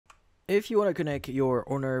If you want to connect your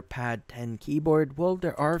Honor Pad 10 keyboard, well,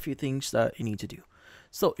 there are a few things that you need to do.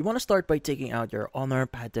 So you want to start by taking out your Honor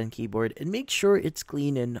Pad 10 keyboard and make sure it's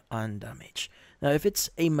clean and undamaged. Now, if it's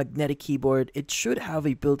a magnetic keyboard, it should have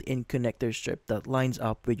a built-in connector strip that lines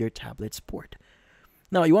up with your tablet's port.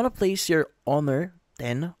 Now, you want to place your Honor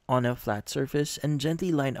 10 on a flat surface and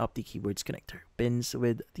gently line up the keyboard's connector pins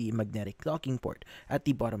with the magnetic docking port at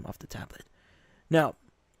the bottom of the tablet. Now,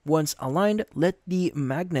 once aligned, let the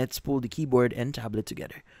magnets pull the keyboard and tablet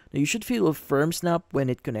together. Now, you should feel a firm snap when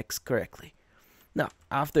it connects correctly. Now,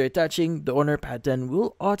 after attaching, the Honor Pad 10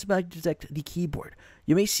 will automatically detect the keyboard.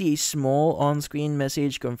 You may see a small on-screen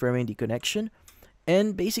message confirming the connection,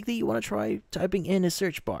 and basically you want to try typing in a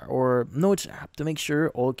search bar or Notes app to make sure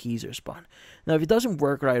all keys respond. Now, if it doesn't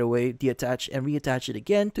work right away, deattach and reattach it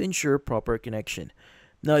again to ensure proper connection.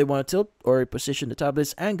 Now you want to tilt or position the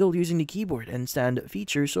tablet's angle using the keyboard and stand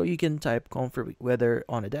feature so you can type comfortably whether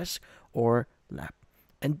on a desk or lap.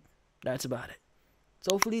 And that's about it.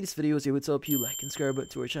 So hopefully this video was able to help you like and subscribe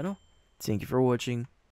to our channel. Thank you for watching.